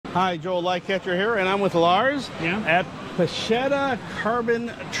Hi, Joel Lightcatcher here, and I'm with Lars at Becchetta Carbon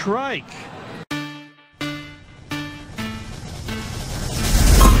Trike.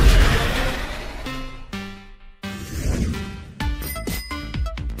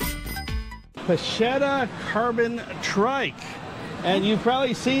 Becchetta Carbon Trike. And you've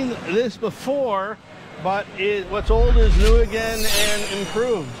probably seen this before, but what's old is new again and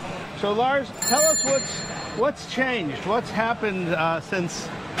improved. So Lars, tell us what's changed, what's happened since,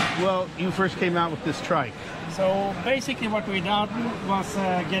 well, you first came out with this trike. So basically what we done was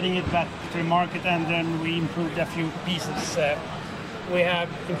getting it back to the market, and then we improved a few pieces. We have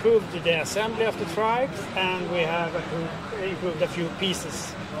improved the assembly of the trike, and we have improved a few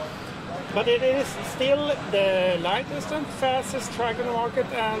pieces. But it is still the lightest and fastest trike on the market,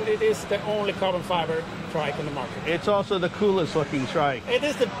 and it is the only carbon fiber trike on the market. It's also the coolest looking trike. It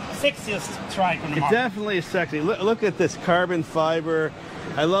is the sexiest trike on the market. It definitely is sexy. Look at this carbon fiber.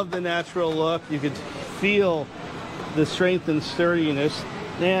 I love the natural look. You could feel the strength and sturdiness.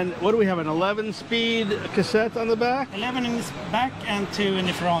 And what do we have, an 11-speed cassette on the back? 11 in the back and 2 in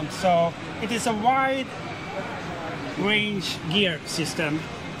the front. So it is a wide range gear system.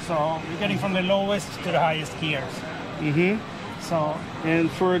 So you're getting from the lowest to the highest gears. So. And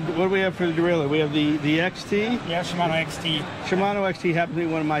for what do we have for the derailleur? We have the XT. Yeah, Shimano XT. Shimano XT happens to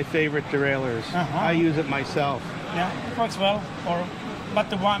be one of my favorite derailleurs. I use it myself. Yeah, it works well. But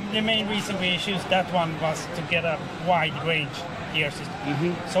the main reason we chose that one was to get a wide range gear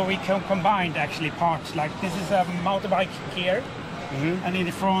system. So we combined actually parts. Like this is a motorbike gear, and in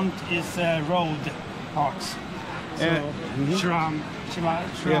the front is road parts. So SRAM.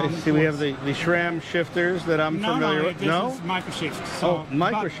 Yeah, see, we have the SRAM shifters that I'm familiar with. This is microshift. So,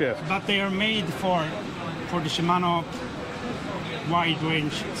 microshift. But they are made for the Shimano wide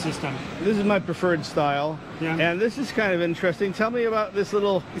range system. This is my preferred style, and this is kind of interesting. Tell me about this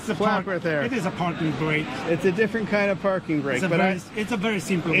little flap right there. It is a parking brake. It's a different kind of parking brake, it's a very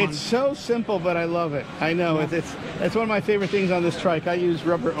simple one. It's so simple, but I love it. I know it's one of my favorite things on this trike. I use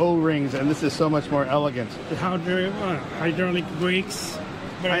rubber O-rings, and this is so much more elegant. The hydraulic brakes.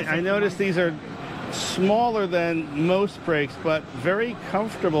 I noticed these are smaller than most brakes, but very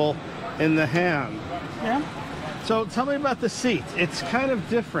comfortable in the hand. Yeah. So tell me about the seat. It's kind of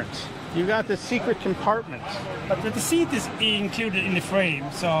different. You got the secret compartment. But the seat is included in the frame.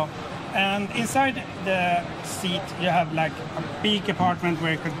 So, and inside the seat you have like a big compartment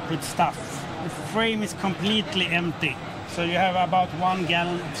where you could put stuff. The frame is completely empty. So you have about 1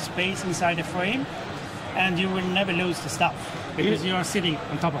 gallon of space inside the frame, and you will never lose the stuff because you are sitting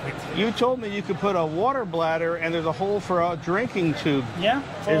on top of it. You told me you could put a water bladder, and there's a hole for a drinking tube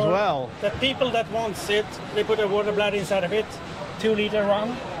as well. The people that want it, they put a water bladder inside of it, 2-liter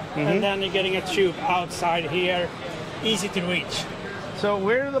one, and then you're getting a tube outside here, easy to reach. So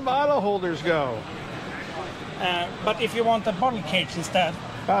where do the bottle holders go? But if you want a bottle cage instead.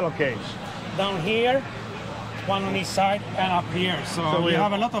 Bottle cage. Down here, one on each side, and up here. So we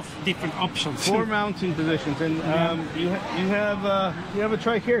have a lot of different options. 4 mounting positions, and you have a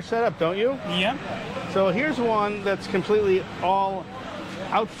trike here set up, don't you? Yeah. So here's one that's completely all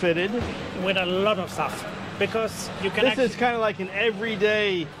outfitted with a lot of stuff, because you can. This is kind of like an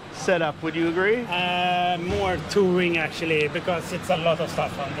everyday setup. Would you agree? More touring actually, because it's a lot of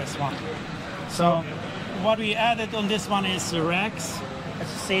stuff on this one. So what we added on this one is racks,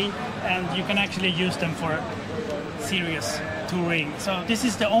 as you see, and you can actually use them for serious touring. So this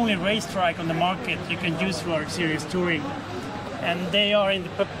is the only race trike on the market you can use for serious touring, and they are in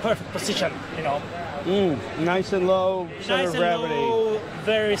the perfect position, you know. Nice and low center of gravity. Low,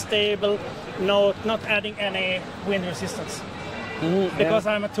 very stable, not adding any wind resistance. Because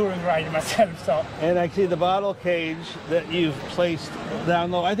I'm a touring rider myself, so. And I see the bottle cage that you've placed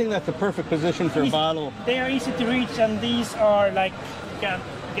down low. I think that's the perfect position for a bottle. They are easy to reach, and these are like, you can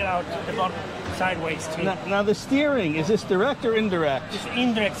get out the bottom sideways too. Now the steering, is this direct or indirect? It's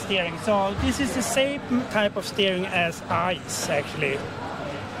indirect steering, so this is the same type of steering as ICE actually.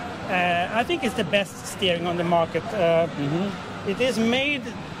 I think it's the best steering on the market. It is made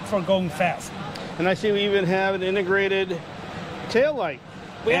for going fast. And I see we even have an integrated tail light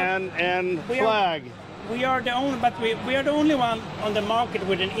and flag. We are the only one on the market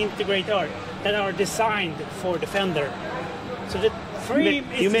with an integrator that are designed for the fender. So the frame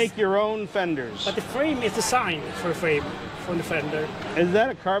you make your own fenders. But the frame is designed for the fender. Is that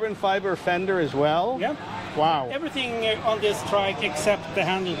a carbon fiber fender as well? Yeah. Wow. Everything on this trike except the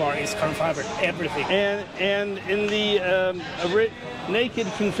handlebar is carbon fiber. Everything. And in the naked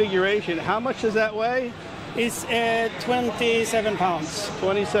configuration, how much does that weigh? It's 27 pounds.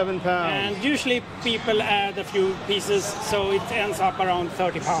 27 pounds. And usually people add a few pieces, so it ends up around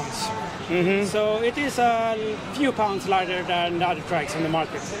 30 pounds. So it is a few pounds lighter than the other trikes on the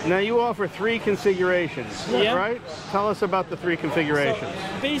market. Now you offer 3 configurations, is that right? Tell us about the 3 configurations.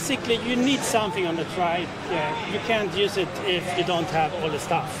 So basically, you need something on the trike. You can't use it if you don't have all the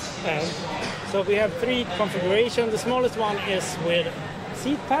stuff. So we have 3 configurations. The smallest one is with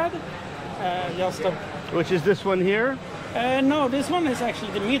seat pad, which is this one here? No, this one is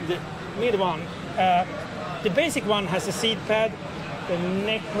actually the mid one. The basic one has a seat pad, the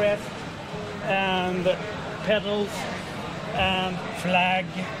neck rest, and pedals, and flag,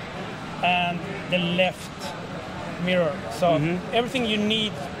 and the left mirror. So everything you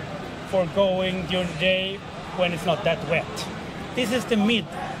need for going during the day when it's not that wet. This is the mid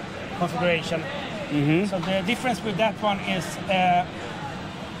configuration. So the difference with that one is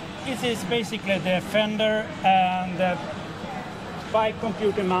it is basically the fender and the bike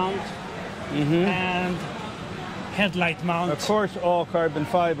computer mount and headlight mount. Of course, all carbon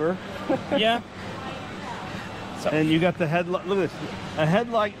fiber. Yeah. So, and you got the headlight. Look at this, a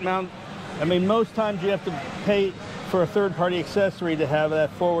headlight mount. I mean, most times you have to pay for a third-party accessory to have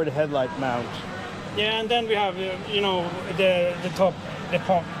that forward headlight mount. Yeah, and then we have the top, the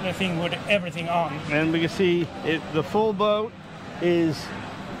thing with everything on. And we can see the full boat is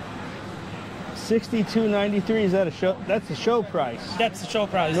 $62.93. Is that a show? That's the show price. That's the show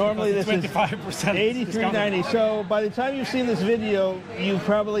price. Normally this 25% is $83.90. So by the time you've seen this video, you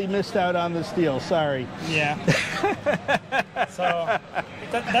probably missed out on this deal. Sorry. Yeah. So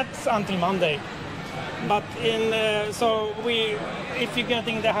that's until Monday. But if you're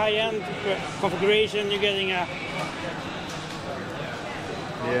getting the high-end configuration, you're getting a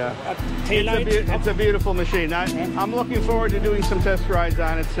taillight. It's a beautiful machine. I'm looking forward to doing some test rides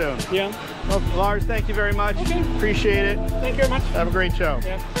on it soon. Yeah. Well, Lars, thank you very much. Okay. Appreciate it. Thank you very much. Have a great show.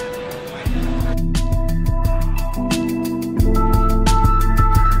 Yeah.